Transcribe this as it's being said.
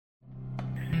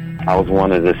I was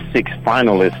one of the 6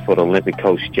 finalists for the Olympic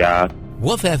coach job.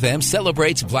 WOOF FM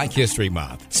celebrates Black History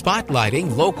Month,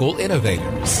 spotlighting local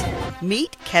innovators.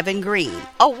 Meet Kevin Green,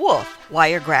 a WOOF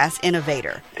Wiregrass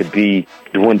innovator. To be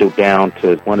dwindled down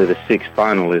to one of the 6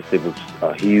 finalists, it was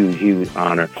a huge, huge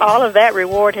honor. All of that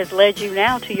reward has led you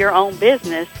now to your own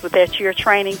business that you're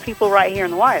training people right here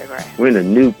in the Wiregrass. We're in a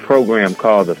new program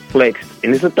called the Flex,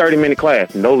 and it's a 30-minute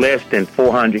class, no less than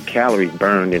 400 calories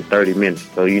burned in 30 minutes.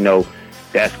 So,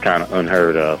 that's kind of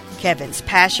unheard of. Kevin's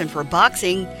passion for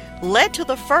boxing led to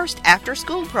the first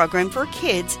after-school program for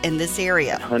kids in this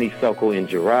area. Honeysuckle and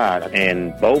Girard,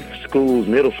 and both schools,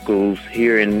 middle schools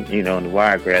here in the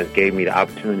Wiregrass gave me the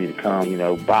opportunity to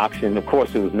come, boxing. Of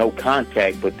course, there was no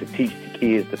contact, but to teach the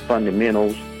kids the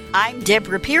fundamentals. I'm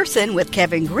Deborah Pearson with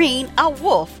Kevin Green, a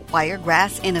WOOF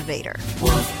Wiregrass innovator.